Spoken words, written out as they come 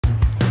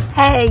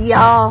Hey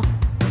y'all,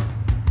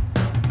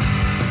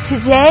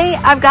 today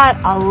I've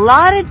got a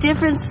lot of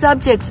different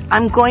subjects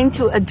I'm going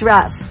to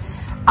address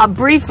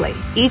briefly,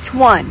 each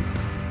one.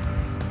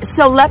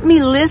 So let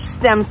me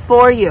list them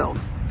for you.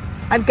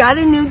 I've got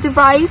a new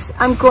device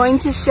I'm going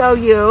to show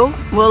you.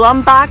 We'll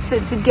unbox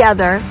it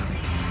together.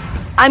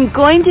 I'm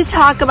going to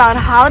talk about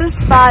how to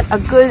spot a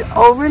good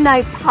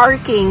overnight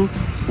parking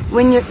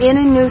when you're in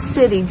a new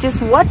city,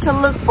 just what to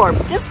look for,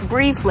 just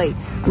briefly.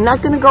 I'm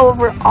not going to go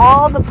over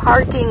all the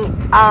parking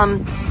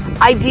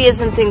ideas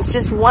and things,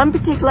 just one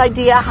particular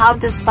idea how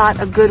to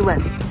spot a good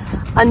one.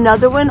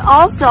 Another one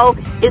also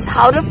is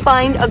how to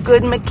find a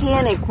good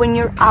mechanic when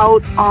you're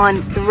out on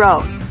the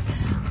road.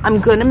 I'm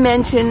going to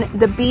mention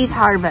the beet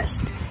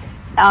harvest.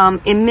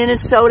 In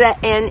Minnesota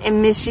and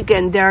in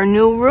Michigan, there are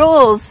new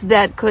rules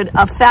that could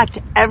affect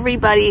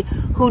everybody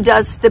who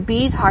does the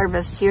beet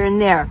harvest here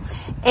and there.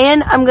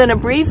 And I'm going to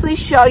briefly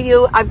show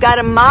you, I've got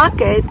to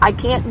mock it, I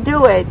can't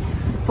do it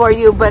for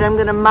you, but I'm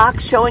going to mock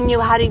showing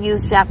you how to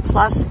use that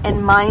plus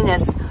and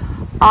minus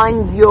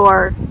on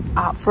your,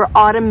 for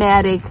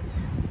automatic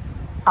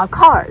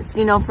cars,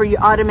 you know, for your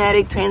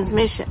automatic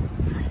transmission,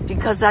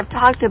 because I've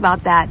talked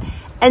about that.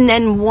 And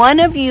then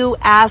one of you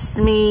asked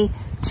me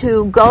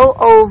to go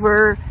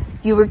over,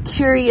 you were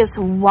curious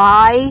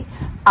why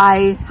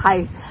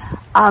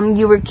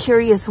you were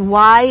curious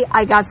why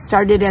I got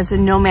started as a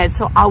nomad.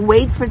 So I'll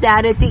wait for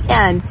that at the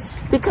end,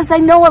 because I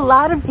know a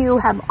lot of you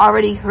have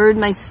already heard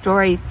my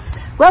story.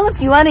 Well,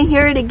 if you want to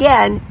hear it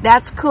again,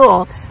 that's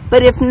cool.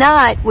 But if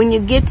not, when you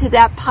get to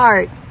that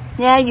part,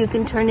 yeah, you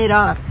can turn it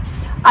off.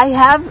 I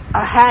have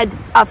had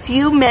a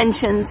few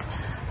mentions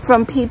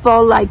from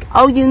people like,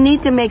 oh, you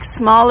need to make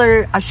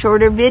smaller,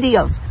 shorter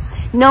videos.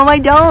 No, I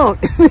don't.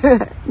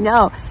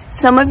 No,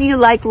 some of you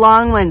like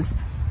long ones.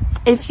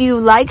 If you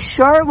like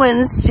short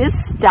ones, just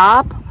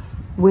stop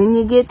when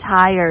you get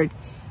tired.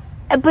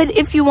 But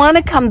if you want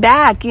to come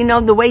back, you know,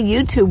 the way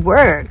YouTube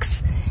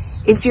works,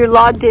 if you're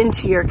logged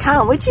into your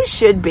account, which you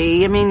should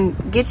be, I mean,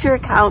 get your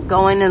account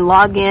going and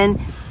log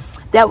in.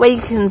 That way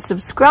you can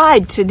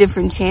subscribe to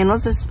different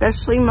channels,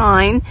 especially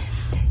mine.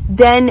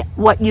 Then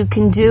what you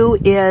can do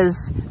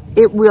is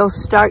it will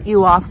start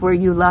you off where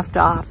you left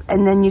off,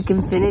 and then you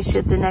can finish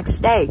it the next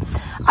day.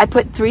 I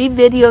put 3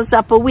 videos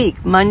up a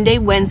week, Monday,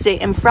 Wednesday,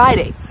 and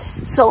Friday.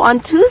 So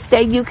on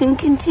Tuesday, you can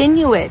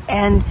continue it,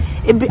 and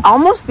it'd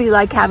almost be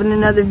like having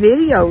another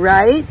video,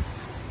 right?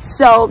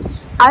 So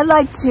I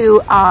like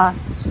to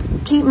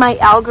keep my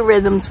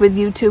algorithms with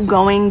YouTube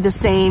going the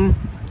same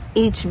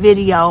each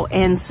video,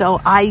 and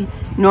so I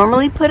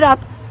normally put up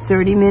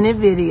 30-minute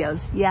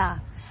videos. Yeah.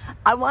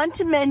 I want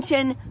to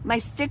mention my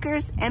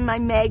stickers and my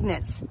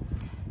magnets.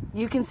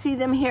 You can see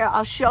them here.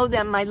 I'll show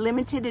them, my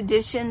limited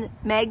edition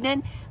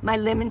magnet, my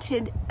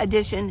limited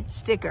edition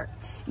sticker.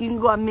 You can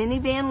go on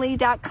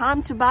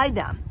minivanly.com to buy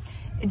them.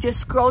 Just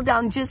scroll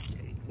down,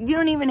 you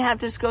don't even have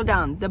to scroll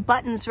down. The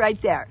button's right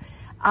there,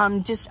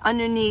 just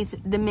underneath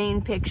the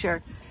main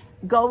picture.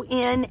 Go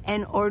in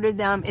and order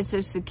them. It's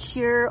a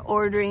secure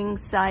ordering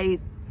site.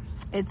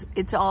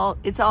 It's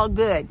all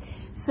good.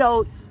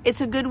 So it's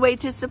a good way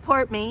to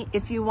support me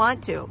if you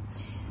want to.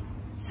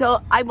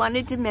 So I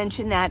wanted to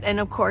mention that. And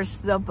of course,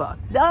 the book.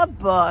 The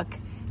book.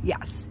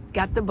 Yes,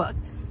 got the book.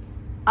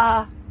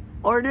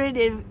 Order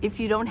it if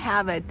you don't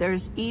have it.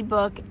 There's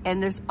ebook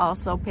and there's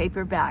also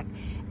paperback.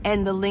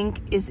 And the link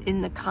is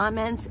in the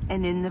comments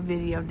and in the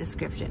video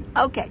description.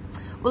 Okay,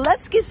 well,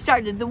 let's get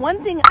started. The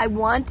one thing I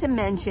want to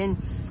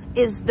mention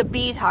is the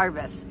beet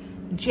harvest.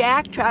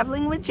 Jack,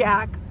 traveling with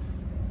Jack,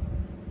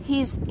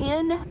 he's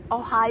in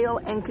Ohio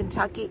and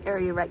Kentucky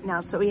area right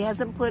now, so he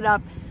hasn't put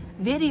up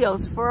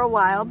videos for a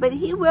while, but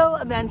he will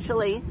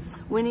eventually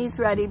when he's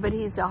ready. But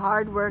he's a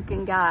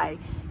hard-working guy,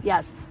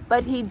 yes.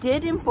 But he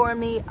did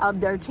inform me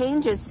of their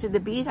changes to the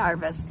beet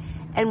harvest,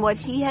 and what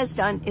he has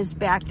done is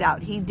backed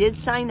out. He did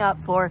sign up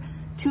for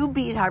 2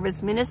 beet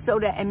harvests,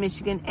 Minnesota and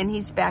Michigan, and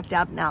he's backed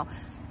out now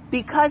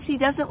because he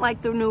doesn't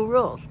like the new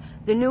rules.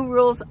 The new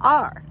rules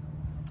are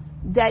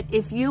that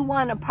if you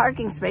want a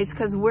parking space,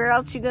 because where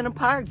else are you going to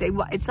park?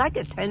 It's like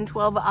a 10,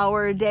 12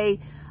 hour a day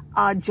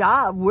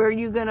job. Where are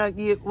you going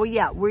to, where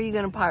are you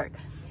going to park?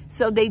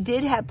 So they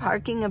did have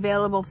parking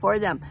available for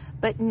them.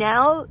 But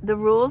now the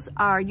rules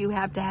are you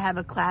have to have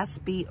a Class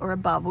B or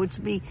above, which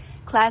would be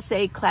Class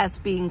A, Class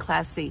B, and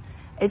Class C.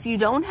 If you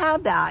don't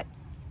have that,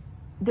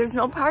 there's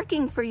no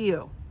parking for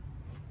you.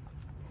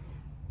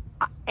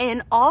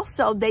 And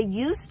also they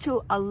used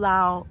to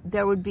allow,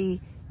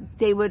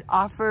 they would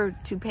offer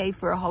to pay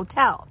for a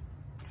hotel,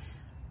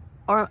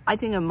 or I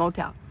think a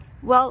motel.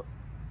 Well,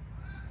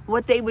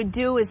 what they would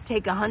do is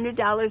take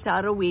 $100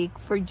 out a week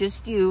for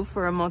just you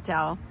for a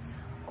motel,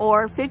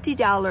 or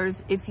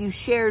 $50 if you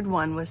shared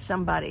one with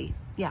somebody.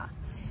 Yeah.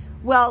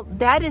 Well,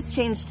 that has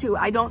changed too.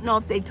 I don't know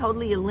if they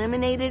totally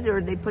eliminated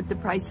or they put the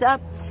price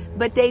up,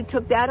 but they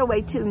took that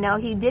away too. Now,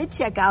 he did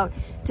check out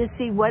to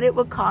see what it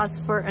would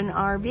cost for an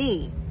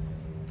RV,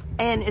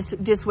 and it's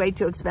just way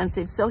too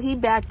expensive. So he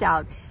backed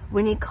out.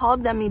 When he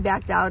called them, he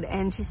backed out,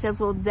 and she said,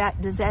 well,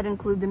 does that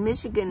include the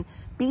Michigan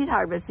beet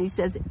harvest? He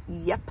says,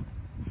 yep.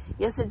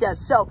 Yes, it does.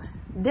 So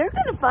they're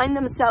going to find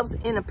themselves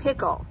in a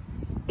pickle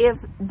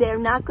if they're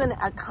not going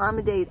to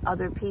accommodate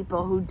other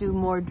people who do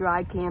more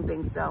dry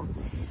camping. So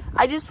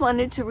I just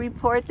wanted to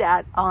report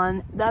that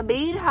on the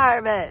beet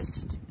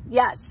harvest.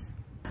 Yes.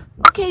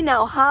 Okay,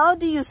 now how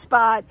do you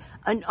spot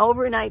an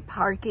overnight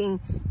parking?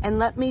 And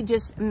let me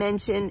just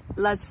mention,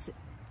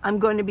 I'm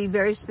going to be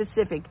very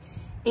specific.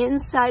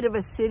 Inside of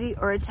a city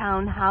or a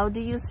town, how do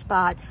you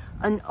spot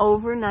an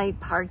overnight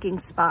parking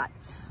spot?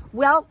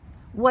 Well,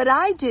 what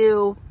I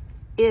do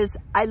is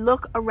I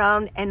look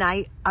around and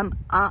I'm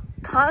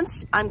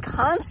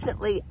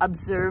constantly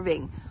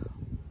observing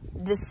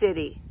the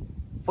city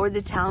or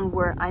the town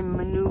where I'm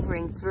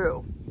maneuvering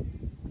through.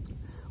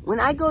 When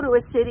I go to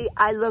a city,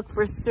 I look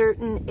for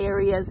certain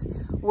areas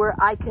where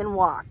I can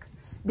walk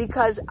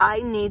because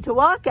I need to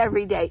walk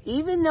every day.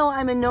 Even though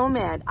I'm a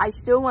nomad, I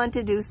still want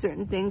to do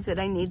certain things that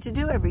I need to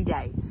do every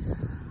day.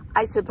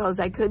 I suppose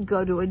I could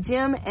go to a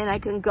gym and I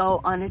can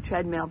go on a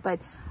treadmill, but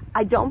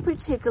I don't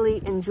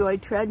particularly enjoy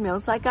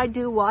treadmills like I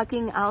do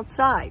walking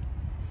outside.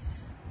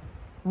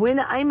 When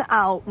I'm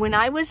out, when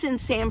I was in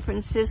San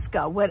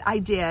Francisco, what I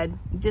did,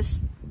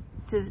 just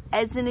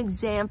as an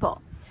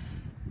example,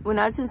 when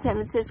I was in San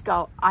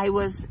Francisco, I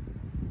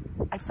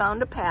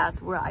found a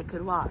path where I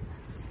could walk.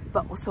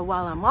 But so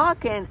while I'm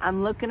walking,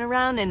 I'm looking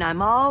around and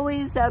I'm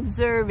always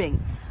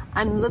observing.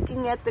 I'm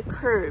looking at the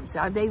curbs.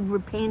 Are they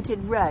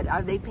painted red?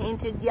 Are they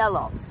painted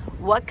yellow?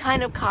 What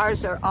kind of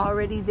cars are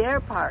already there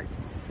parked?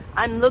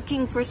 I'm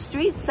looking for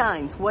street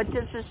signs. What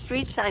does the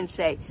street sign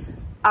say?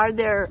 Are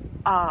there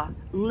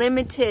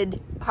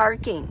limited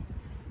parking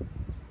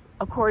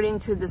according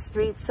to the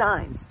street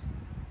signs?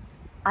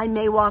 I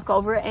may walk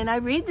over and I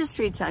read the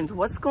street signs.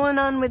 What's going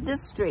on with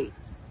this street?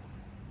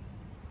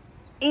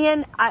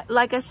 And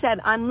like I said,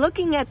 I'm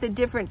looking at the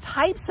different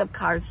types of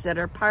cars that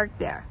are parked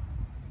there.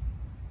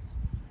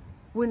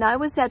 When I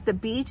was at the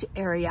beach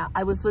area,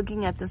 I was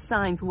looking at the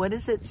signs. What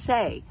does it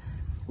say?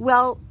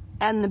 Well,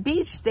 on the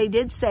beach, they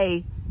did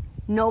say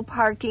no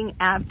parking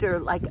after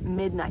like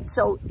midnight.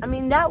 So, I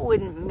mean, that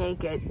wouldn't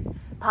make it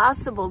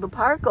possible to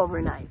park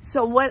overnight.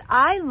 So what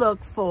I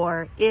look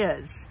for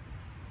is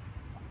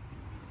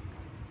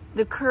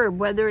the curb,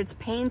 whether it's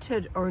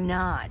painted or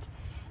not.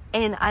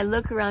 And I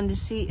look around to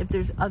see if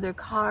there's other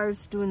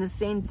cars doing the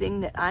same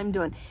thing that I'm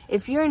doing.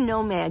 If you're a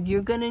nomad,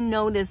 you're going to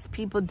notice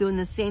people doing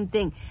the same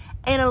thing.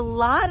 And a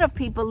lot of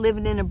people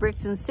living in a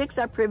bricks and sticks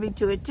are privy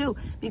to it too,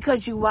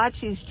 because you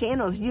watch these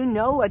channels, you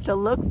know what to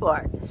look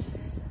for.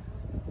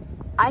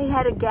 I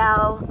had a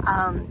gal,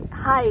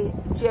 hi,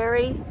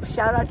 Jerry,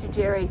 shout out to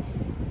Jerry.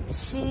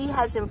 She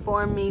has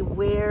informed me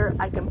where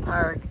I can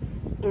park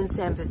in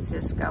San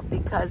Francisco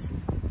because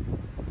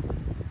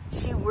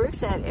she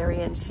works in that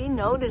area and she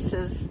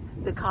notices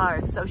the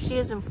cars. So she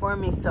has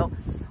informed me. So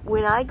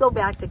when I go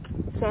back to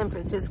San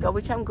Francisco,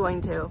 which I'm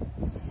going to,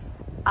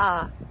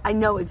 I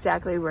know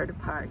exactly where to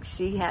park.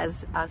 She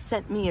has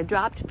sent me a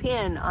dropped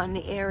pin on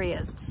the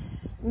areas.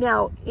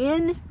 Now,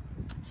 in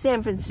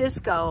San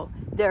Francisco,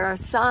 there are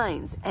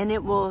signs, and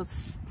it will,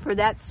 for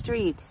that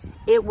street,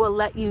 it will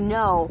let you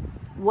know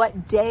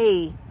what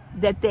day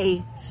that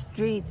they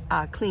street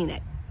clean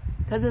it.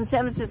 Because in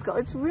San Francisco,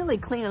 it's really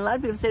clean. A lot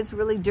of people say it's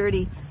really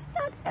dirty.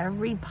 Not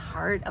every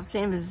part of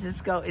San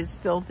Francisco is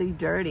filthy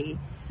dirty.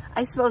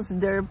 I suppose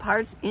there are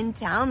parts in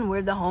town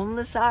where the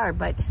homeless are,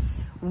 but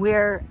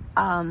where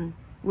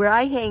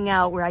I hang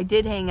out, where I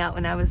did hang out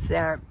when I was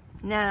there,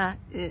 nah,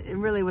 it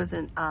really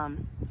wasn't,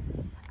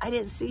 I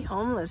didn't see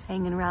homeless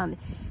hanging around.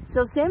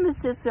 So San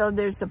Francisco,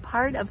 there's a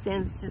part of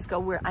San Francisco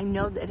where I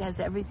know that it has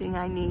everything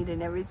I need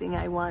and everything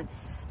I want.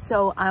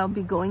 So I'll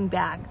be going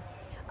back.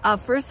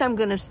 First, I'm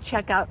going to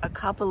check out a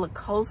couple of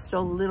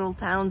coastal little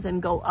towns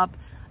and go up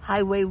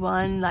Highway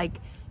 1 like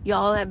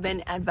y'all have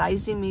been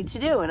advising me to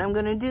do, and I'm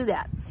going to do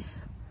that.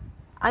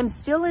 I'm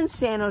still in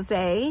San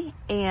Jose,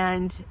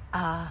 and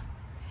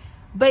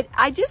but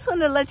I just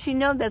want to let you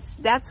know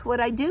that's what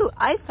I do.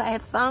 I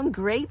have found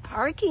great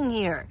parking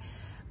here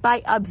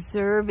by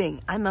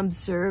observing. I'm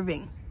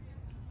observing.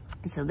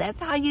 So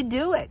that's how you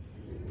do it.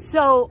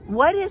 So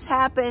what has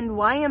happened?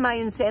 Why am I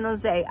in San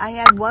Jose? I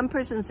had one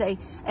person say,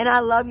 and I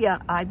love you,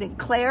 I think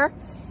Claire,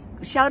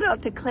 shout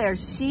out to Claire.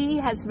 She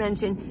has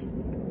mentioned,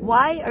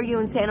 why are you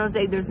in San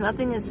Jose? There's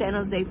nothing in San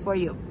Jose for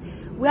you.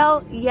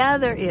 Well, yeah,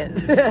 there is.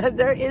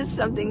 There is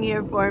something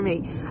here for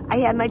me. I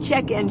had my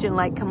check engine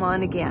light come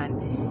on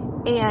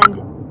again.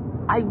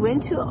 And I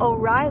went to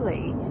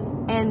O'Reilly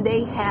and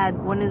they had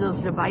one of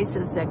those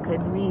devices that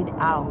could read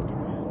out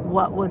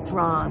what was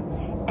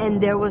wrong.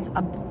 And there's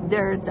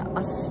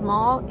a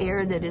small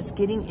error that is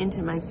getting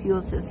into my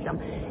fuel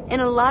system. In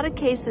a lot of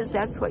cases,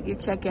 that's what your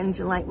check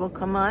engine light will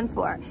come on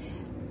for.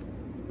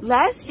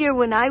 Last year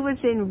when I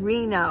was in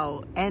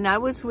Reno and I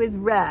was with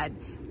Red,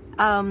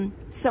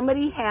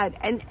 somebody had,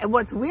 and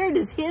what's weird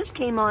is his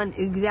came on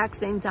the exact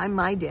same time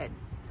I did.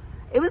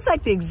 It was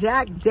like the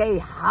exact day.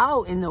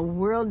 How in the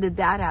world did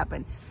that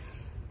happen?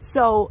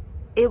 So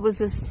it was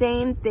the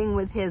same thing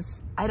with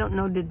his. I don't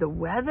know, did the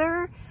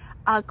weather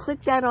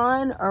click that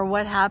on or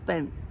what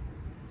happened?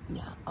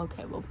 Yeah,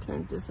 okay, we'll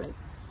turn it this way.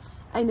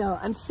 I know,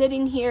 I'm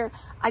sitting here.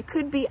 I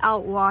could be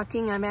out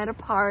walking. I'm at a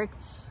park,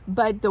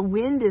 but the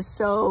wind is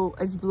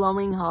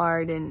blowing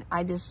hard, and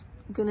I'm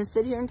gonna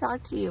sit here and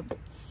talk to you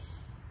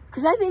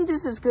because I think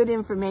this is good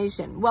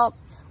information. Well,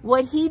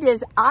 what he did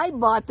is I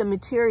bought the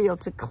material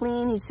to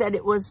clean. He said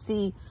it was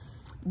the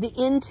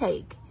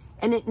intake,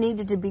 and it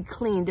needed to be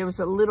cleaned. There was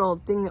a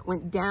little thing that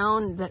went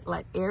down that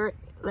let air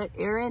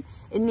in.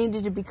 It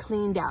needed to be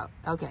cleaned out.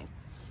 Okay,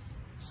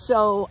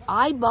 so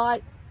I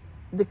bought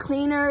the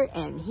cleaner,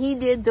 and he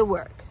did the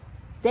work.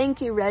 Thank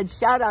you, Red.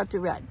 Shout out to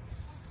Red.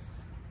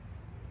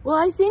 Well,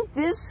 I think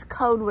this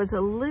code was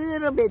a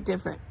little bit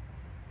different.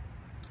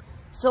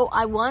 So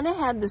I want to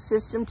have the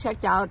system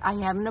checked out. I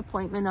have an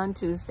appointment on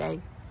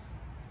Tuesday.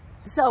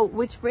 So,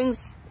 which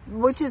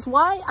is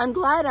why I'm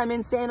glad I'm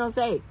in San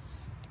Jose.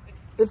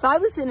 If I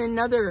was in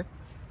another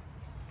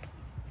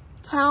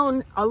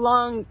town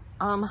along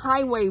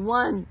Highway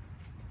 1,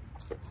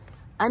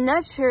 I'm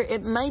not sure.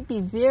 It might be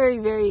very,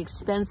 very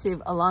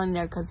expensive along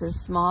there because they're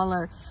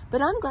smaller.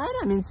 But I'm glad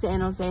I'm in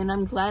San Jose, and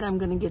I'm glad I'm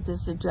going to get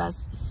this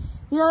addressed.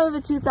 You know, I have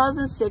a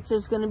 2006.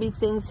 There's going to be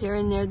things here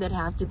and there that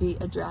have to be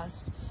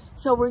addressed.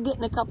 So we're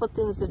getting a couple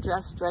things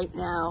addressed right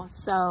now.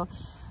 So,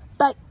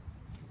 but,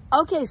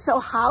 okay, so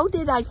how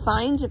did I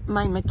find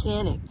my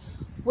mechanic?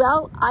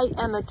 Well, I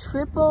am a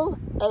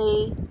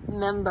AAA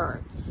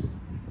member.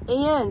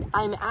 And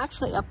I'm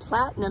actually a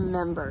platinum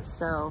member.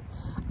 So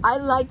I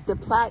like the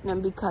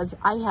platinum because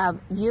I have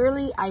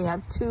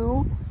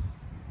 2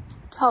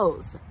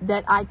 tows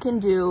that I can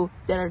do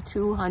that are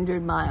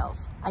 200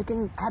 miles. I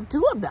can have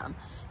 2 of them,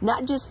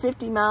 not just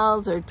 50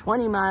 miles or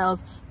 20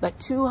 miles, but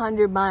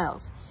 200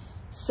 miles.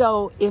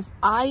 So if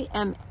I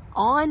am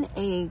on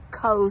a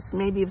coast,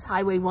 maybe it's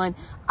Highway 1,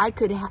 I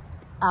could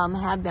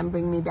have them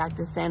bring me back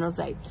to San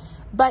Jose.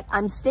 But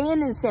I'm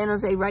staying in San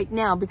Jose right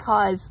now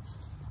because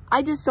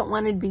I just don't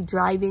want to be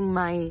driving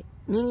my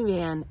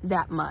minivan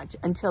that much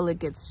until it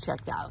gets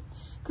checked out.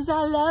 Because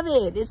I love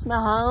it. It's my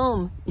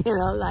home. You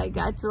know, like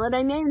that's what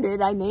I named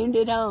it. I named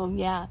it home,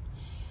 yeah.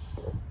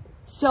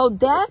 So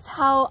that's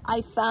how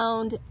I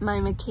found my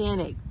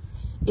mechanic.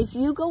 If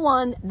you go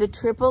on the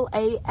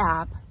AAA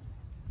app,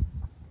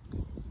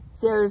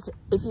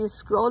 if you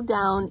scroll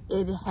down,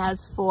 it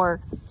has for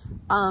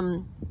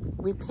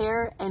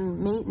repair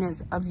and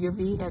maintenance of your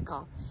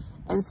vehicle.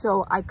 And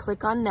so I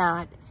click on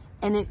that,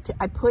 and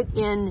I put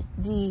in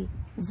the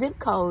zip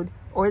code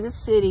or the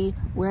city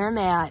where I'm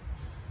at,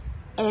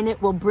 and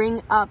it will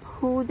bring up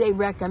who they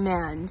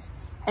recommend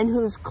and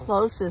who's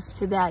closest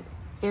to that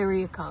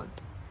area code.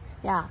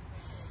 Yeah.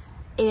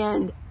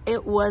 And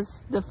it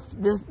was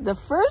the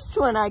first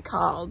one I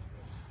called.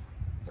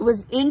 It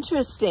was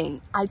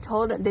interesting. I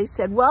told them, they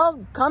said,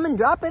 well, come and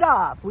drop it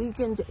off. We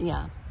can,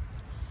 yeah.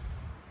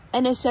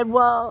 And I said,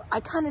 well, I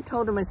kind of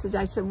told them, I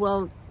said,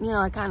 well, you know,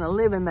 I kind of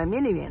live in my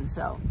minivan,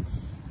 so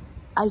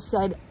I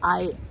said,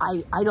 I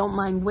don't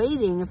mind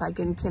waiting if I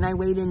can I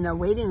wait in the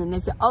waiting room? They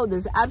said, oh,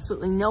 there's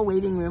absolutely no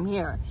waiting room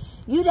here.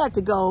 You'd have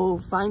to go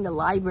find a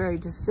library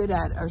to sit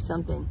at or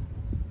something.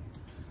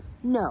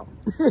 No,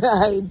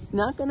 I'm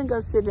not going to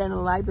go sit in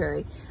a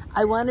library.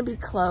 I want to be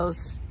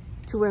close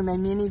to where my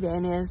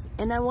minivan is,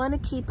 and I want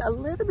to keep a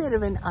little bit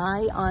of an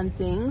eye on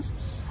things.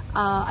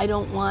 I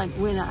don't want,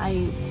 when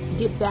I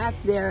get back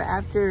there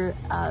after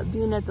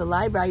being at the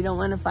library, I don't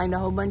want to find a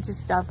whole bunch of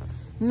stuff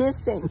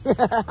missing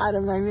out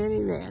of my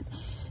minivan.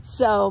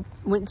 So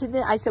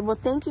I said, well,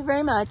 thank you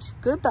very much.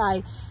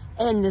 Goodbye.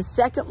 And the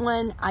second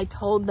one, I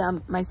told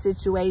them my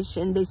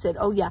situation. They said,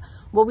 oh yeah,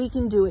 well, we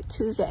can do it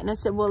Tuesday. And I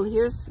said, well,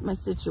 here's my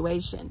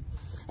situation.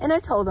 And I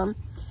told them,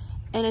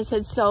 and I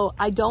said, so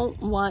I don't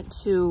want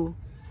to,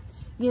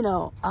 you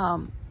know,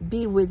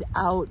 be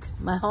without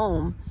my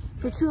home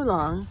for too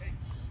long.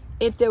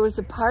 If there was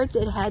a part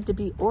that had to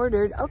be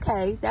ordered,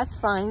 okay, that's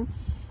fine.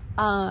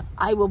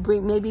 I will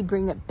maybe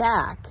bring it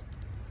back.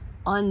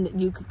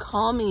 You could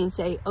call me and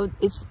say, oh,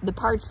 the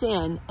part's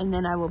in, and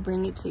then I will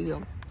bring it to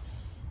you.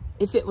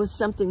 If it was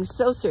something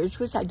so serious,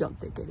 which I don't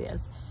think it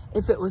is,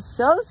 if it was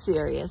so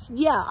serious,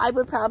 yeah, I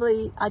would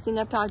probably, I think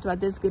I've talked about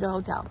this, get a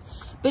hotel.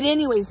 But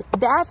anyways,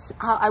 that's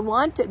how I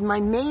wanted, my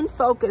main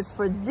focus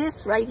for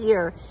this right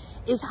here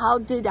is how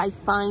did I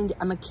find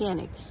a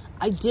mechanic?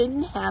 I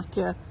didn't have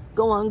to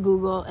go on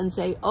Google and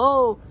say,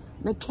 oh,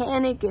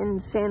 mechanic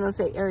in San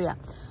Jose area.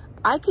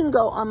 I can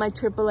go on my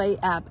AAA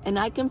app and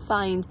I can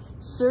find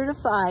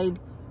certified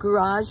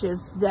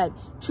garages that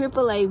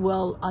AAA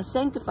will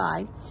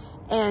sanctify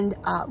and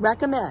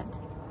recommend.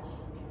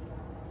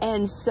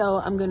 And so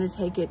I'm going to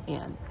take it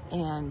in.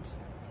 And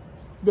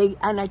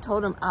I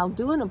told them I'll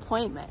do an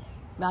appointment.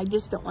 I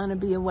just don't want to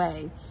be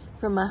away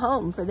from my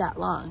home for that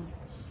long.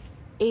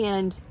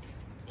 And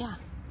yeah,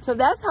 so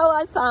that's how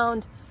I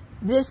found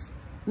this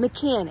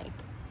mechanic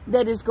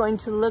that is going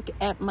to look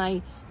at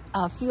my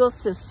fuel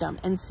system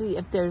and see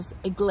if there's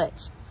a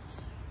glitch.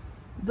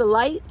 The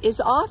light is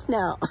off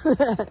now.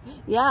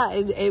 Yeah,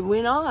 it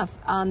went off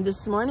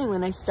this morning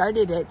when I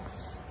started it.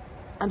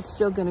 I'm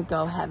still gonna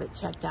go have it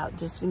checked out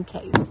just in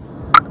case.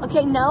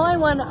 Okay, now I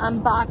want to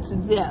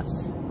unbox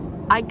this.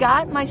 I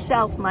got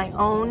myself my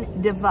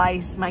own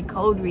device, my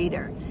code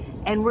reader,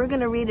 and we're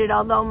going to read it,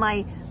 although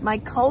my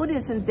code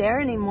isn't there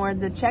anymore.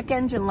 The check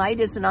engine light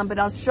isn't on, but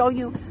I'll show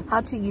you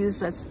how to use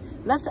this.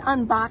 Let's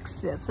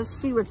unbox this. Let's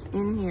see what's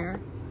in here.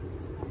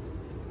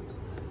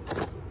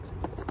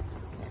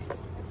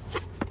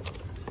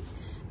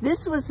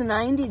 This was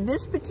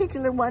this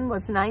particular one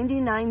was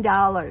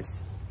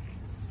 $99.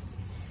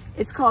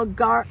 It's called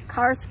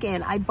Car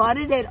Scan. I bought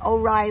it at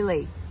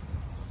O'Reilly.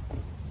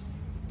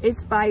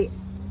 It's by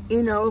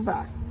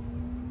Innova.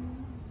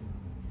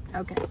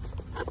 Okay.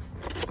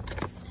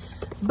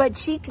 But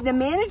the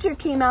manager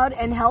came out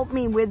and helped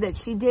me with it.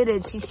 She did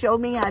it. She showed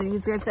me how to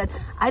use it. I said,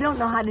 I don't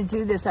know how to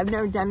do this. I've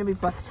never done it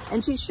before.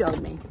 And she showed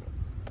me.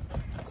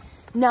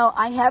 Now,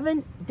 you have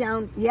to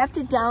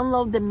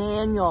download the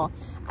manual.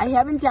 I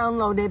haven't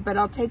downloaded it, but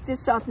I'll take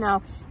this off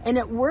now. And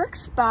it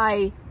works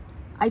by,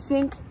 I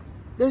think,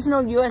 there's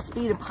no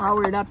USB to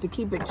power it up to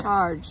keep it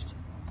charged.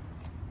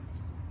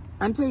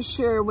 I'm pretty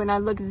sure when I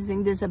look at the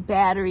thing, there's a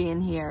battery in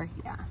here.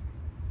 Yeah.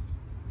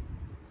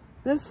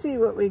 Let's see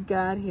what we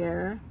got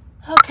here.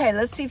 Okay,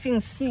 let's see if you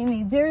can see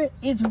me.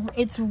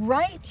 It's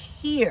right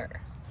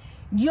here.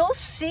 You'll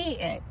see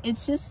it.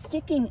 It's just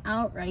sticking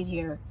out right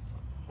here.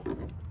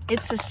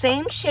 It's the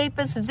same shape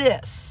as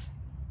this.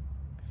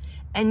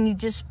 And you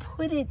just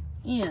put it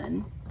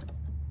in.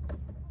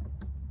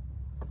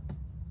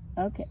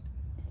 Okay.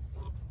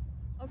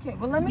 Okay,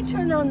 well, let me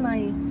turn on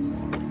my...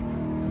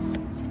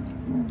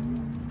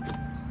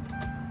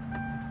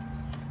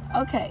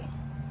 Okay.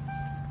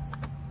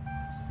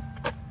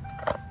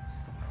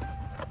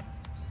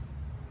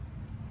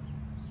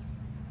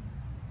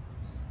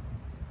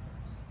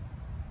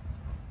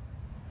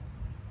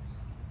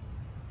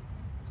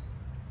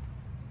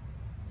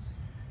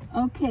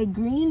 Okay,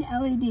 green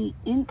LED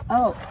in,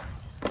 oh,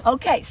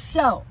 okay,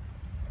 so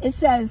it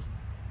says,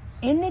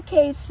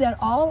 indicates that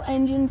all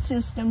engine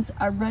systems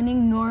are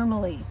running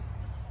normally.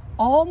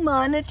 All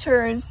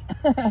monitors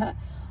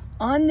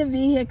on the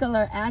vehicle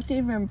are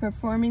active and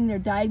performing their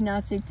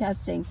diagnostic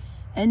testing,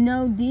 and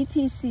no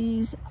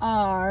DTCs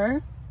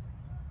are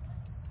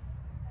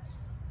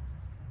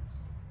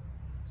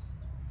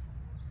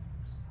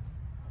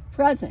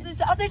present.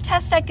 There's other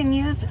tests I can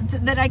use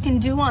that I can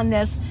do on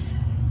this.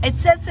 It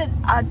says that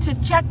to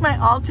check my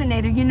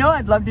alternator, you know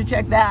I'd love to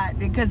check that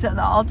because of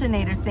the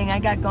alternator thing I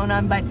got going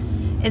on, but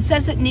it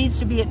says it needs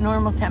to be at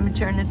normal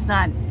temperature, and it's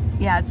not.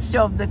 Yeah, it's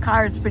still, the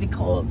car is pretty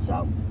cold,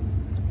 so.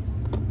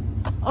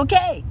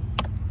 Okay.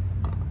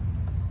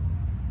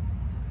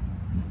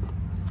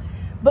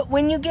 But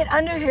when you get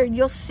under here,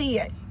 you'll see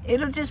it.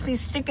 It'll just be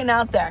sticking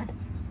out there.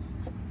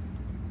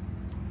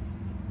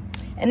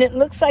 And it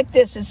looks like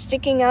this. It's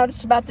sticking out.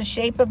 It's about the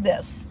shape of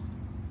this.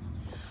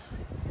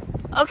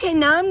 Okay,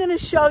 now I'm going to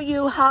show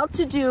you how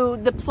to do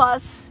the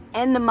plus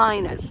and the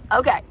minus.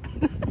 Okay.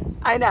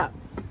 I know.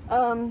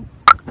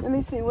 Let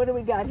me see. What do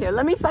we got here?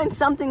 Let me find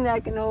something that I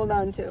can hold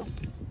on to.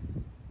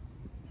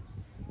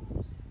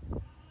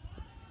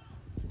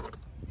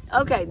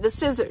 Okay, the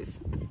scissors.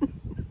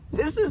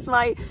 This is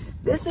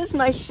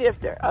my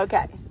shifter.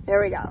 Okay,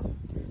 here we go.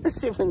 Let's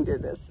see if we can do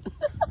this.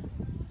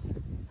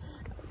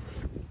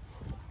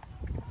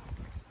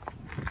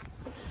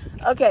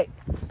 Okay,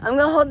 I'm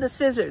gonna hold the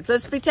scissors.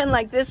 Let's pretend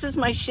like this is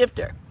my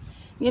shifter.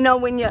 You know,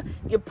 when you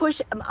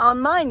push, on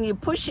mine, you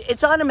push,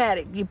 it's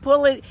automatic. You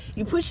pull it,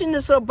 you push in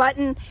this little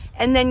button,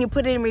 and then you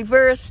put it in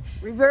reverse,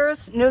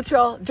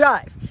 neutral,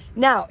 drive.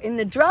 Now, in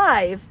the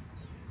drive,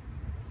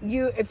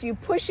 if you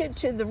push it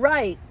to the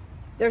right,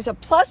 there's a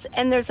plus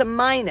and there's a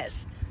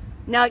minus.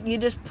 Now, you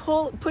just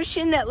push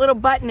in that little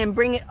button and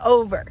bring it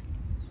over.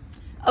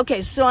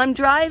 Okay, so I'm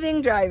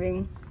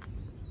driving.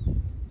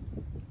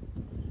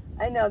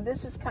 I know,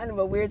 this is kind of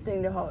a weird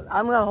thing to hold.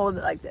 I'm gonna hold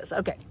it like this,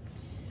 okay.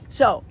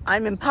 So,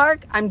 I'm in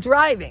park, I'm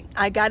driving.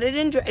 I got it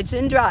it's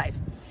in drive.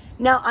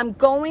 Now, I'm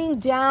going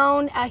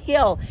down a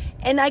hill,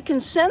 and I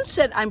can sense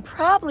that I'm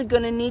probably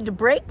gonna need to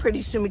brake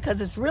pretty soon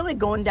because it's really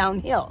going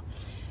downhill.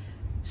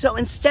 So,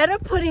 instead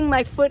of putting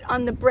my foot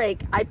on the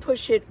brake, I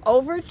push it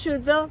over to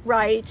the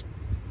right,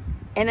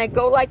 and I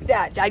go like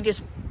that. I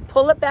just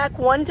pull it back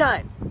one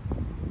time.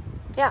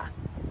 Yeah.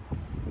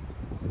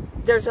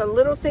 There's a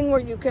little thing where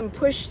you can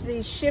push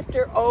the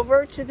shifter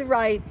over to the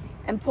right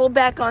and pull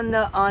back on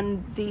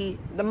the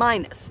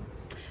minus.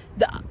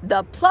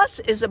 The plus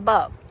is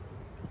above.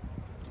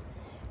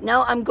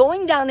 Now I'm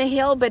going down a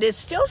hill, but it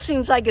still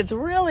seems like it's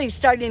really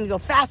starting to go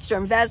faster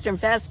and faster and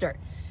faster.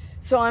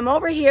 So I'm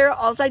over here,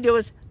 all I do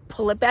is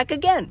pull it back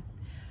again.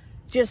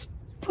 Just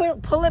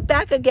pull it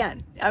back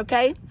again,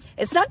 okay?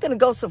 It's not gonna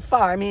go so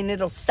far. I mean,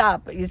 it'll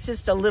stop. It's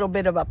just a little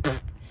bit of a,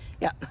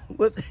 yeah.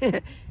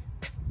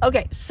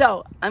 Okay,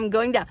 so I'm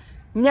going down.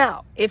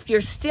 Now, if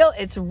you're still,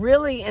 it's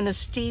really in a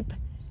steep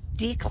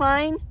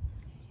decline,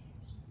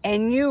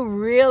 and you're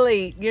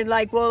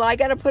like, well, I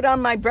got to put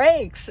on my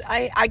brakes.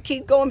 I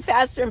keep going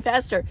faster and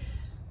faster.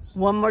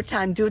 One more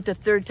time, do it the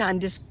third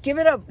time. Just give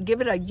it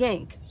a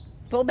yank,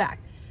 pull back.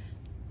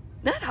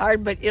 Not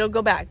hard, but it'll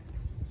go back.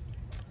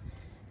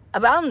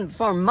 About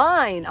for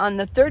mine on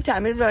the third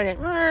time, it's like,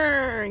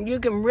 you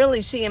can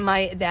really see in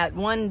that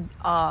one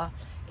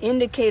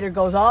indicator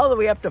goes all the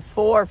way up to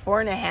 4,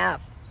 4.5.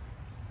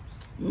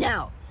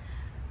 Now,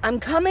 I'm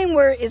coming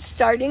where it's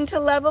starting to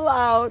level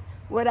out.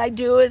 What I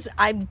do is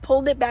I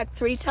pulled it back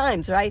 3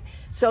 times, right?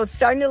 So it's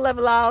starting to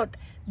level out.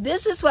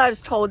 This is what I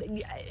was told.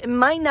 It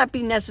might not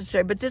be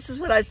necessary, but this is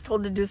what I was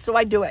told to do, so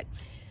I do it.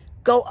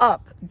 Go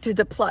up to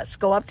the plus.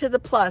 Go up to the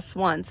plus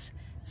once.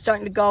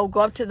 Starting to go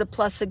up to the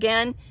plus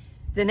again.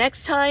 The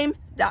next time,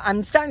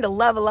 I'm starting to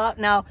level out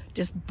now.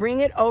 Just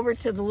bring it over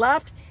to the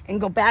left and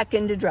go back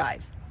into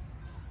drive.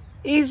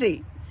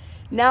 Easy.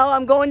 Now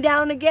I'm going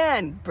down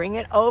again. Bring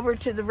it over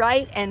to the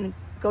right and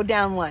go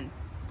down 1.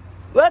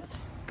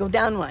 Whoops, go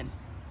down 1.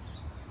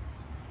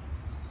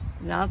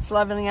 Now it's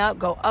leveling out.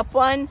 Go up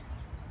 1.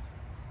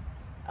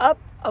 Up,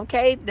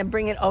 okay, then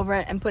bring it over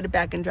and put it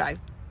back in drive.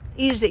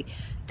 Easy.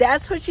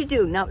 That's what you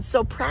do. Now,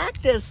 so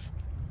practice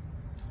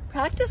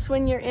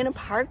when you're in a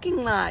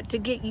parking lot to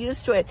get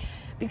used to it,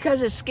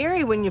 because it's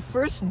scary when you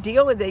first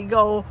deal with it. You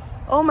go,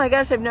 oh my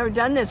gosh, I've never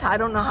done this. I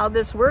don't know how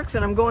this works,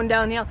 and I'm going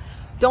downhill.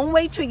 Don't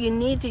wait till you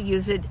need to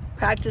use it.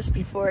 Practice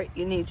before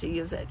you need to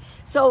use it.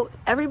 So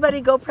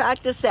everybody go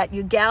practice that.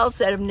 You gals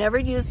that have never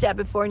used that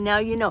before, now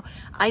you know.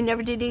 I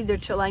never did either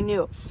till I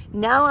knew.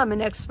 Now I'm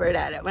an expert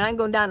at it. When I'm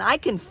going down, I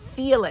can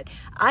feel it.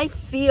 I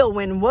feel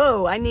when,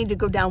 whoa, I need to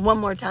go down one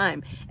more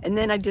time. And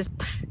then I just,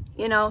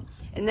 you know,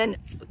 and then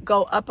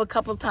go up a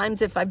couple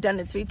times if I've done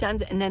it 3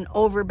 times, and then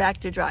over back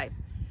to drive.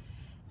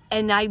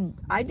 And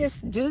I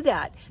just do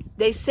that.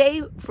 They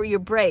say for your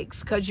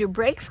brakes, because your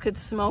brakes could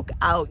smoke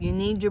out. You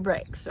need your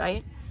brakes,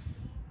 right?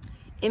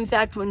 In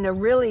fact, when they're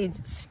really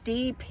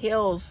steep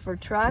hills for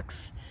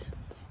trucks,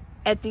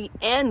 at the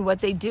end, what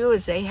they do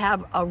is they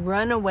have a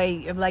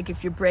runaway, like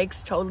if your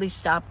brakes totally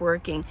stop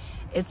working,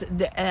 it's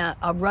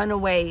a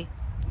runaway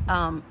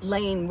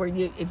lane where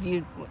if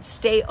you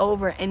stay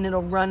over and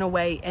it'll run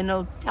away, and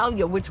it'll tell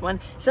you which one.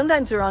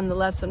 Sometimes they're on the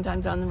left,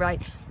 sometimes on the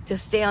right. To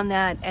stay on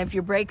that. If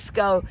your brakes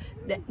go,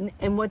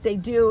 and what they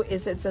do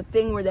is it's a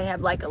thing where they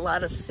have like a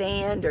lot of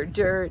sand or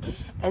dirt,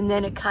 and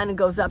then it kind of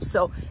goes up.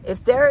 So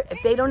if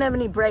they don't have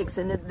any brakes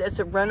and it's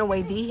a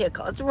runaway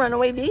vehicle, it's a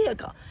runaway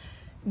vehicle.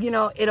 You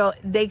know,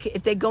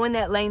 if they go in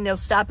that lane, they'll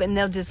stop and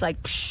they'll just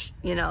like, psh,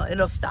 you know,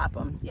 it'll stop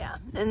them. Yeah,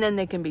 and then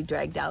they can be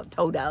dragged out,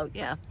 towed out.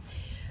 Yeah,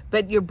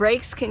 but your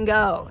brakes can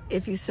go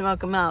if you smoke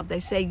them out. They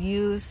say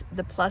use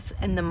the plus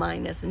and the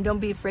minus, and don't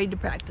be afraid to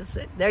practice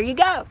it. There you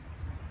go.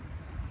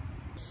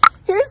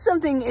 Here's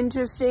something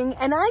interesting,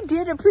 and I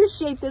did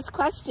appreciate this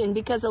question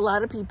because a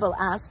lot of people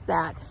ask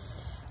that.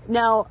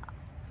 Now,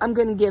 I'm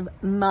going to give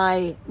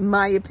my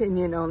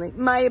opinion only.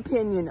 My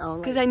opinion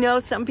only. Because I know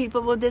some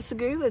people will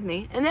disagree with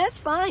me, and that's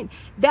fine.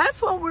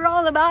 That's what we're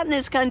all about in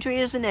this country,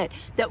 isn't it?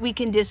 That we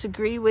can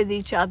disagree with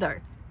each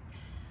other.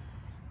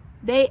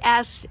 They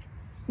asked,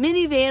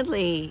 Minivan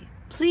Lee,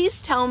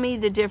 please tell me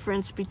the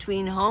difference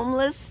between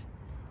homeless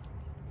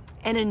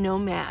and a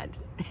nomad.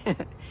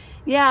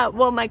 Yeah,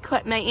 well, my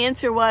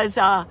answer was,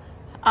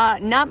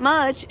 not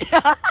much.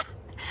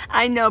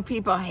 I know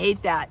people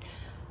hate that.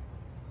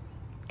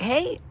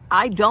 Hey,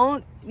 I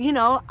don't, you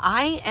know,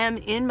 I am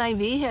in my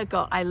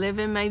vehicle. I live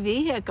in my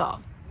vehicle.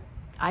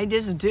 I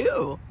just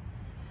do.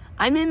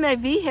 I'm in my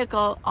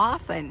vehicle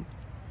often.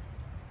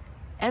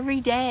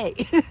 Every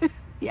day.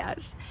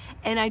 Yes.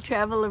 And I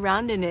travel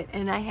around in it,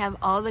 and I have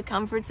all the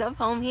comforts of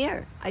home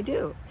here. I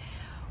do.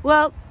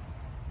 Well,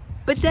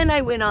 but then I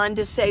went on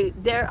to say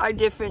there are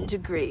different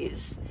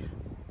degrees.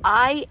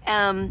 I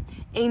am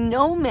a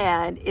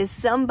nomad is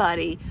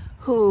somebody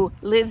who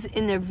lives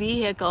in their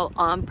vehicle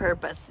on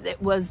purpose.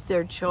 That was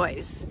their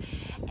choice.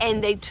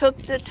 And they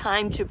took the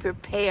time to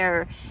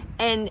prepare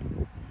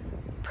and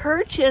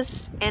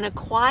purchase and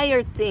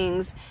acquire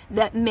things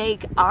that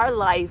make our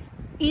life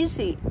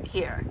easy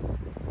here.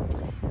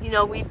 You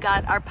know, we've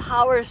got our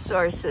power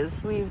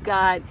sources, we've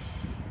got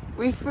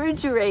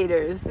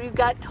refrigerators, we've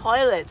got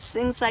toilets,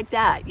 things like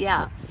that.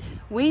 Yeah,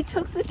 we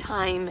took the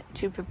time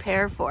to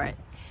prepare for it.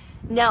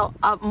 Now,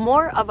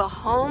 more of a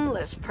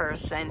homeless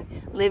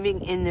person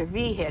living in their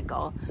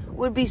vehicle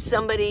would be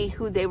somebody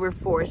who they were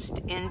forced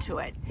into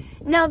it.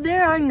 Now,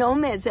 there are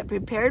nomads that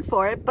prepared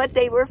for it, but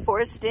they were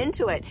forced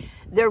into it.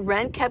 Their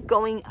rent kept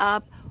going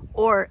up,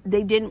 or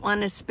they didn't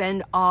want to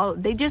spend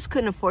they just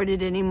couldn't afford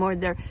it anymore.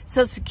 Their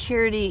Social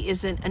Security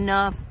isn't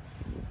enough.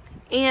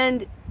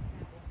 And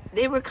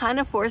they were kind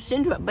of forced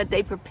into it, but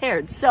they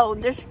prepared. So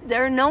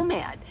they're a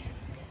nomad.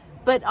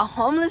 But a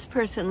homeless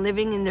person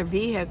living in their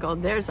vehicle,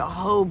 there's a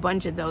whole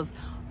bunch of those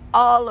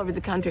all over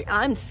the country.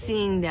 I'm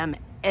seeing them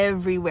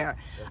everywhere.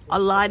 A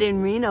lot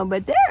in Reno,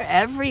 but they're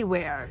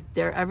everywhere.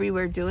 They're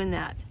everywhere doing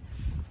that.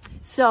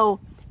 So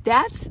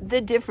that's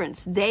the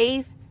difference.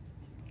 They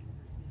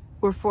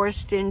were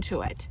forced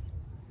into it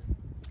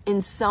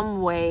in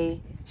some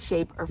way,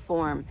 shape, or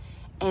form.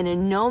 And a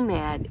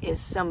nomad is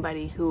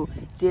somebody who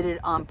did it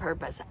on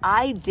purpose.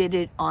 I did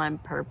it on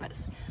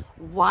purpose.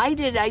 Why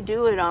did I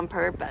do it on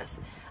purpose?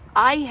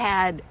 I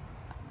had,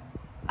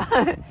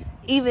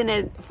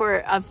 even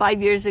for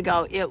 5 years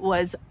ago, it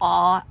was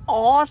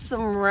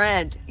awesome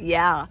rent.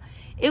 Yeah,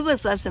 it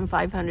was less than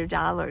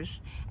 $500.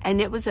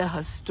 And it was a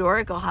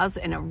historical house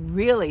in a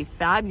really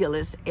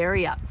fabulous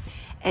area.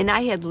 And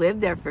I had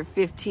lived there for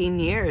 15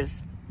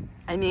 years.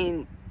 I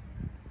mean,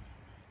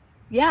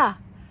 yeah,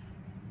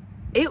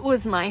 it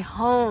was my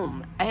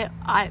home.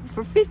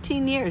 For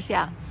 15 years,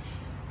 yeah.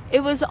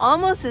 It was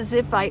almost as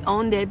if I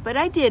owned it, but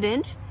I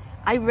didn't.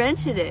 I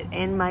rented it,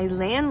 and my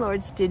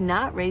landlords did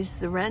not raise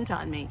the rent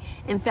on me.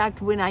 In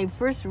fact, when I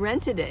first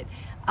rented it,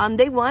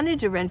 they wanted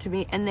to rent to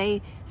me, and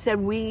they said,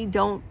 we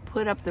don't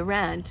put up the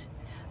rent,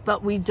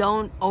 but we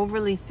don't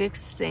overly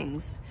fix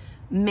things.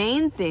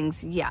 Main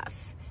things,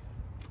 yes,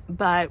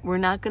 but we're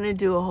not going to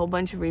do a whole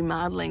bunch of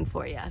remodeling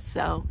for you.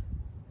 So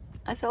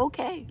I said,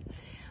 okay.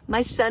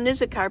 My son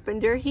is a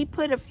carpenter. He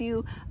put a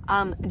few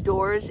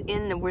doors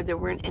in where there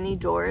weren't any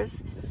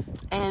doors,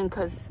 and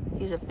because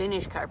he's a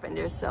Finnish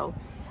carpenter, so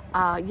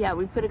yeah,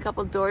 we put a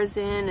couple doors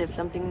in if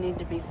something needed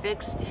to be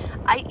fixed.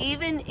 I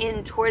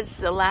even, towards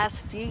the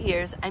last few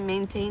years, I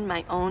maintained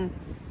my own,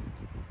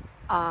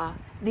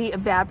 the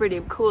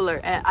evaporative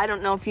cooler. I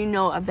don't know if you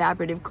know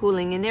evaporative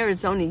cooling. In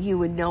Arizona, you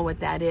would know what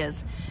that is.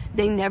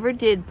 They never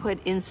did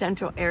put in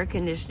central air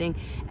conditioning,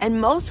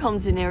 and most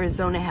homes in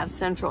Arizona have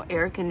central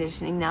air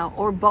conditioning now,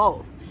 or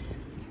both.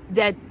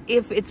 That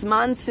if it's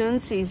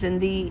monsoon season,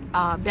 the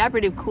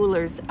evaporative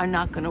coolers are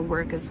not going to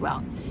work as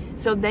well.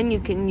 So then you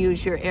can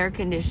use your air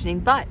conditioning,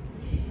 but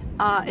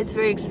it's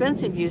very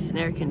expensive using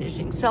air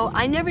conditioning. So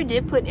I never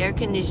did put air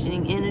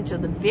conditioning in until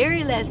the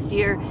very last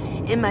year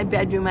in my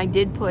bedroom. I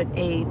did put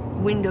a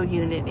window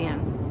unit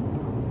in.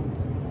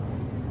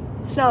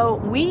 So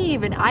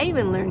I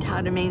even learned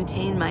how to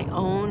maintain my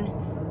own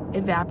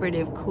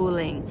evaporative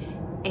cooling.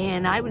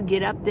 And I would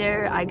get up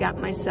there, I got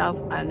myself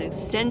an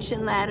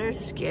extension ladder,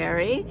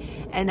 scary,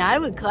 and I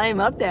would climb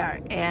up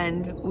there.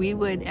 And we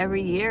would,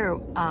 every year,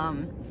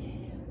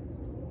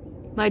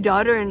 my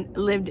daughter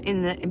lived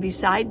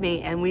beside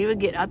me, and we would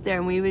get up there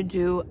and we would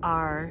do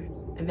our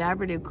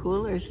evaporative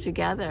coolers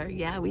together.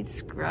 Yeah, we'd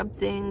scrub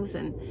things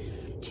and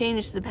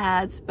change the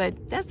pads,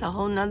 but that's a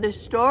whole nother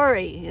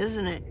story,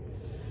 isn't it?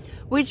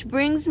 Which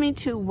brings me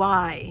to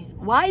why.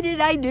 Why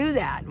did I do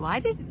that? Why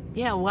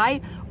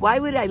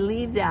would I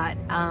leave that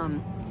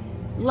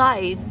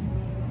life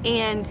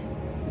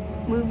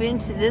and move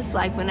into this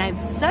life when I have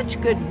such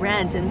good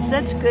rent and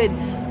such good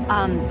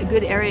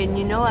good area? And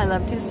you know I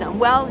love Tucson.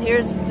 Well,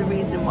 here's the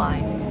reason why.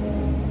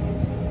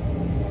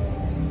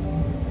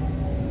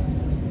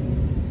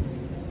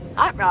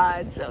 Hot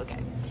rods, okay.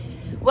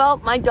 Well,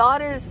 my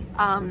daughter's,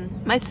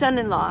 my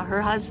son-in-law,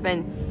 her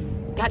husband,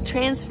 got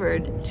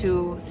transferred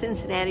to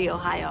Cincinnati,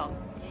 Ohio.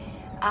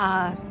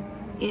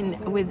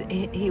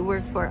 He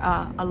worked for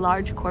a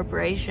large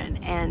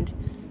corporation, and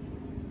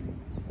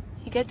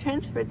he got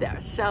transferred there.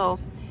 So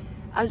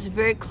I was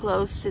very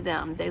close to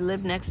them. They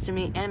lived next to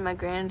me and my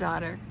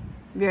granddaughter,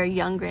 very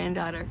young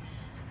granddaughter.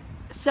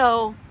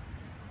 So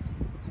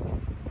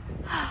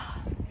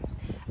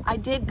I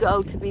did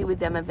go to be with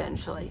them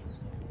eventually.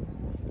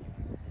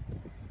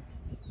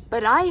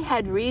 But I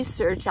had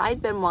researched,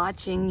 I'd been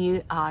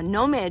watching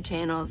nomad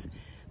channels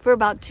for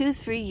about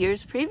 2-3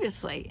 years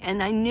previously,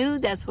 and I knew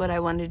that's what I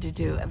wanted to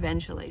do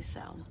eventually.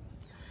 So,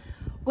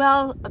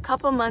 well, a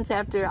couple months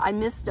after, I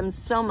missed them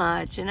so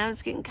much, and I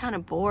was getting kind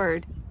of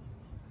bored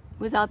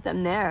without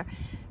them there.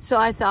 So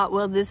I thought,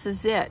 well, this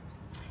is it.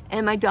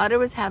 And my daughter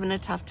was having a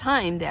tough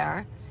time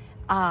there.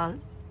 I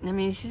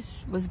mean, she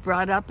was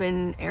brought up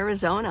in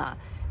Arizona,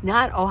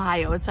 not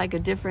Ohio. It's like a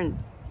different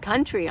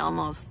country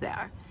almost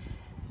there.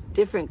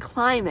 Different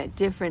climate,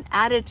 different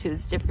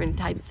attitudes, different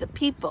types of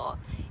people,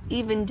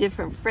 even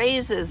different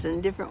phrases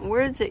and different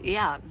words,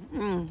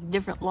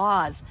 different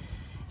laws.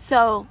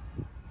 So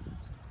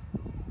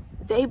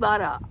they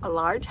bought a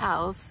large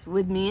house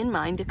with me in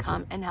mind to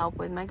come and help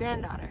with my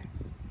granddaughter.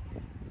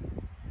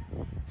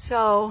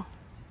 So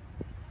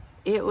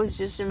it was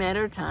just a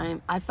matter of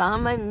time. I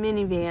found my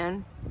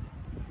minivan,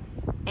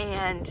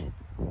 and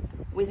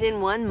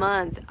within 1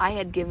 month, I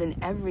had given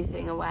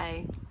everything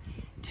away.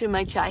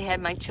 I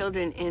had my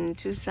children in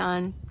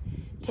Tucson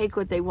take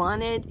what they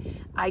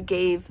wanted. I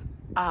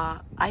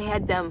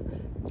had them,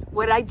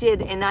 what I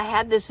did, and I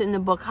had this in the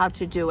book, How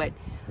to Do It.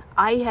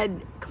 I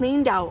had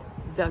cleaned out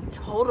the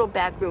total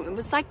back room. It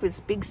was like this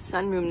big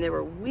sunroom. There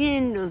were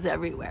windows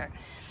everywhere.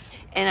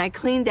 And I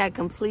cleaned that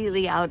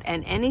completely out,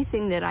 and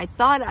anything that I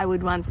thought I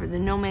would want for the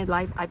nomad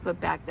life, I put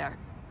back there.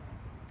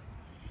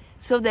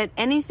 So that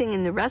anything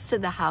in the rest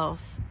of the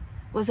house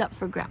was up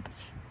for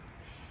grabs.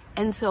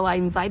 And so I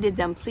invited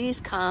them, please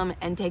come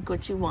and take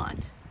what you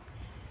want.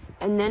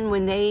 And then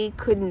when they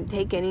couldn't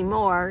take any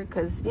more,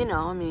 because, you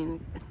know, I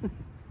mean,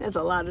 there's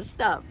a lot of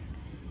stuff,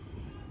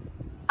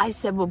 I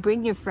said, well,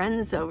 bring your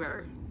friends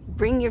over.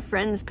 Bring your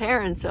friends'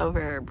 parents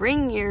over.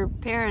 Bring your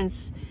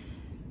parents'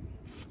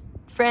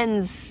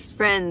 friends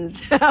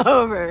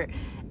over.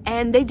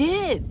 And they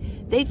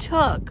did. They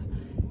took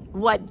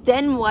what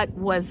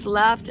was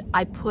left,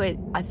 I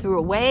threw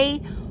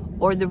away,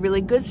 or the really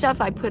good stuff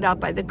I put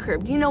out by the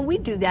curb. You know, we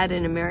do that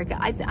in America.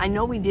 I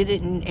know we did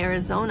it in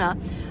Arizona.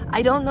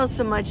 I don't know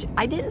so much.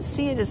 I didn't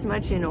see it as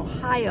much in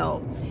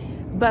Ohio,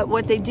 But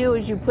what they do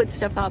is you put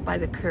stuff out by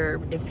the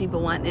curb if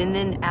people want, and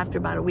then after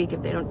about a week,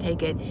 if they don't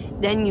take it,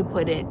 then you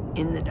put it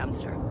in the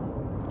dumpster.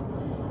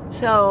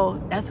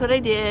 So that's what I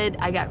did.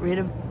 I got rid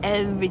of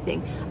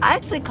everything. I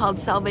actually called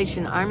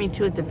Salvation Army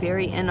too at the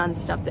very end on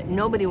stuff that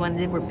nobody wanted.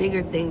 They were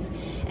bigger things.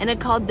 And I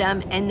called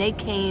them, and they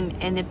came,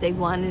 and if they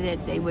wanted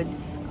it, they would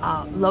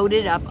load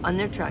it up on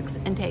their trucks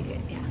and take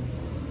it. Yeah.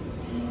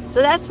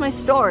 So that's my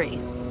story.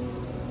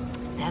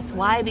 That's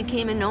why I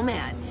became a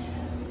nomad.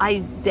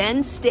 I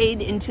then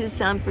stayed in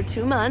Tucson for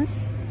 2 months,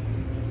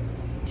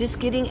 just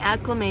getting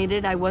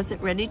acclimated. I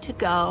wasn't ready to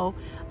go.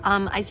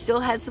 I still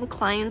had some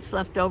clients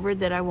left over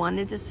that I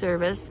wanted to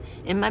service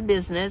in my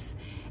business,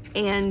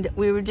 and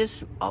we were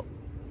just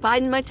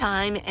biding my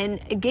time, and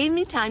it gave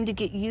me time to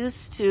get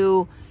used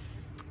to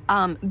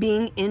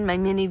being in my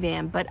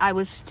minivan, but I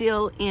was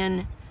still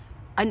in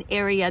an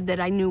area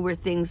that I knew where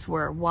things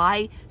were.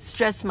 Why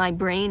stress my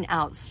brain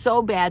out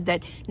so bad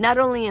that not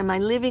only am I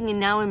living and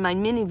now in my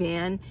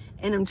minivan,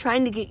 and I'm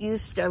trying to get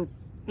used to,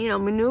 you know,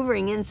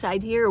 maneuvering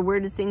inside here,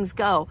 where do things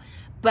go?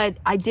 But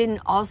I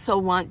didn't also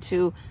want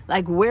to,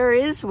 like, where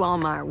is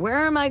Walmart?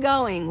 Where am I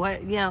going?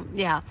 What,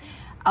 yeah.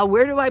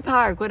 Where do I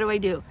park? What do I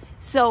do?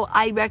 So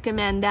I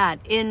recommend that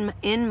in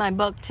my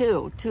book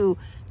too,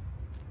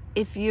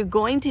 if you're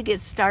going to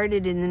get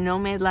started in the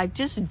nomad life,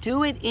 just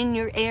do it in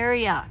your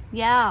area.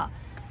 Yeah.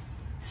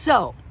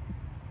 So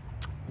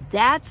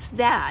that's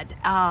that.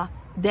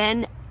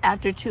 Then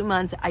after 2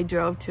 months, I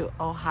drove to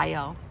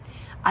Ohio.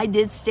 I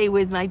did stay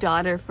with my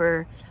daughter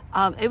for,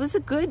 it was a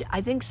good, I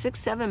think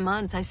 6-7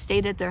 months. I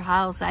stayed at their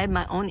house. I had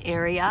my own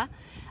area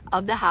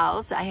of the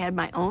house. I had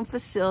my own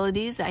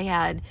facilities. I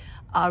had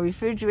a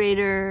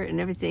refrigerator and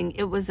everything.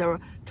 It was a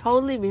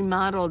totally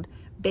remodeled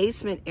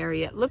basement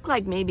area. It looked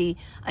like maybe,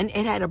 and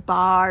it had a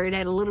bar, it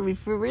had a little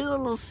refrigerator, a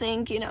little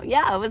sink, you know.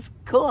 Yeah, it was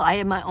cool. I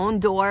had my own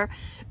door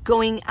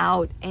going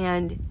out,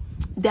 and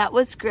that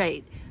was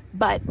great.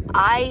 But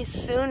I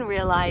soon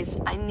realized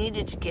I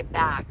needed to get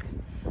back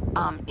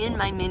in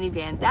my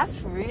minivan.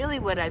 That's really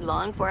what I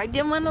longed for. I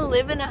didn't want to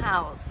live in a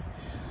house.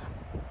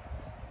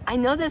 I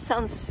know that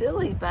sounds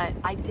silly, but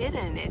I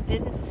didn't. It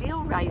didn't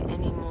feel right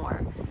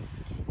anymore.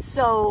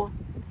 So,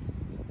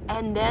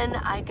 and then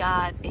I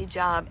got a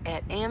job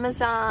at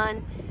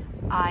Amazon.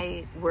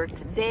 I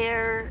worked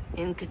there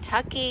in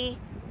Kentucky.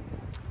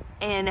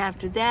 And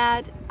after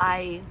that,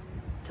 I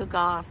took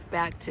off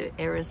back to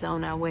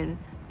Arizona when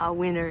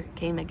winter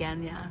came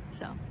again. Yeah,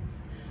 so.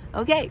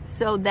 Okay,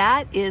 so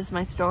that is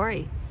my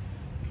story.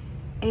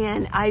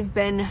 And I've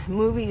been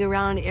moving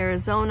around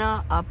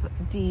Arizona, up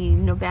the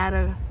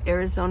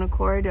Nevada-Arizona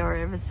corridor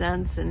ever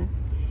since, and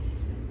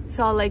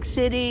Salt Lake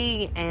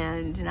City,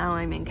 and now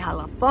I'm in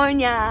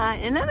California,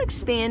 and I'm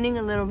expanding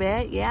a little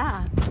bit,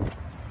 yeah.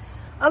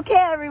 Okay,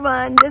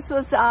 everyone, this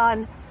was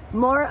on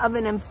more of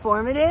an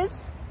informative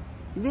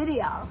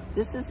video.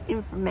 This is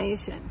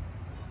information.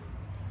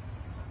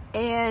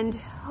 And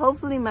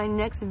hopefully my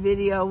next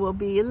video will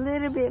be a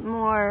little bit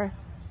more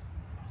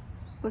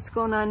what's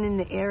going on in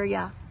the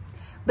area.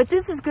 But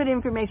this is good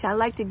information. I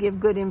like to give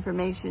good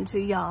information to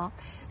y'all.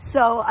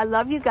 So I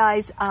love you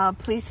guys.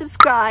 Please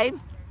subscribe.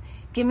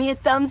 Give me a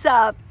thumbs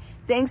up.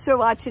 Thanks for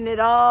watching it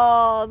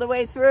all the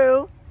way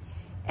through.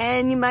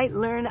 And you might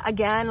learn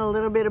again a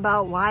little bit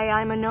about why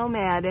I'm a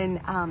nomad. And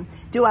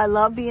do I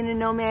love being a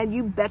nomad?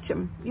 You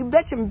betcha. You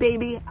betcha,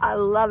 baby. I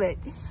love it.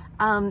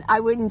 I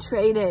wouldn't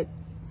trade it.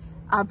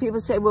 People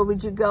say, well,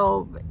 would you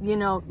go? You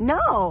know,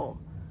 no.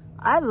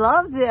 I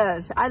love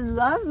this. I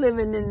love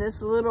living in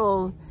this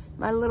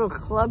my little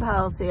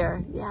clubhouse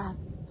here. Yeah.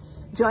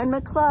 Join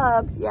my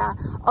club. Yeah.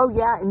 Oh,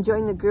 yeah. And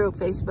join the group,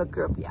 Facebook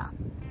group. Yeah.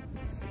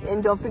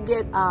 And don't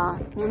forget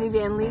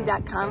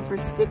minivanlee.com for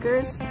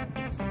stickers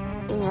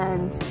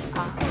and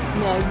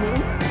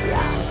magnets.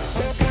 Yeah.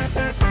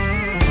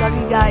 Love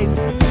you guys.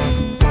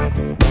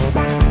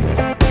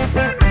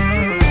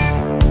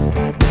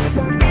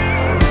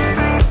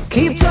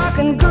 Keep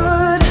talking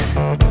good,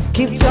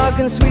 keep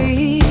talking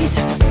sweet,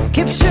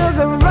 keep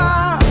sugar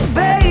around,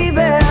 baby.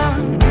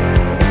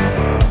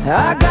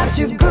 I got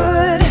you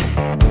good,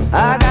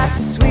 I got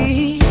you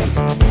sweet,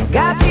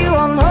 got you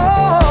on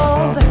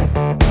hold,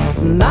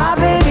 my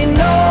baby.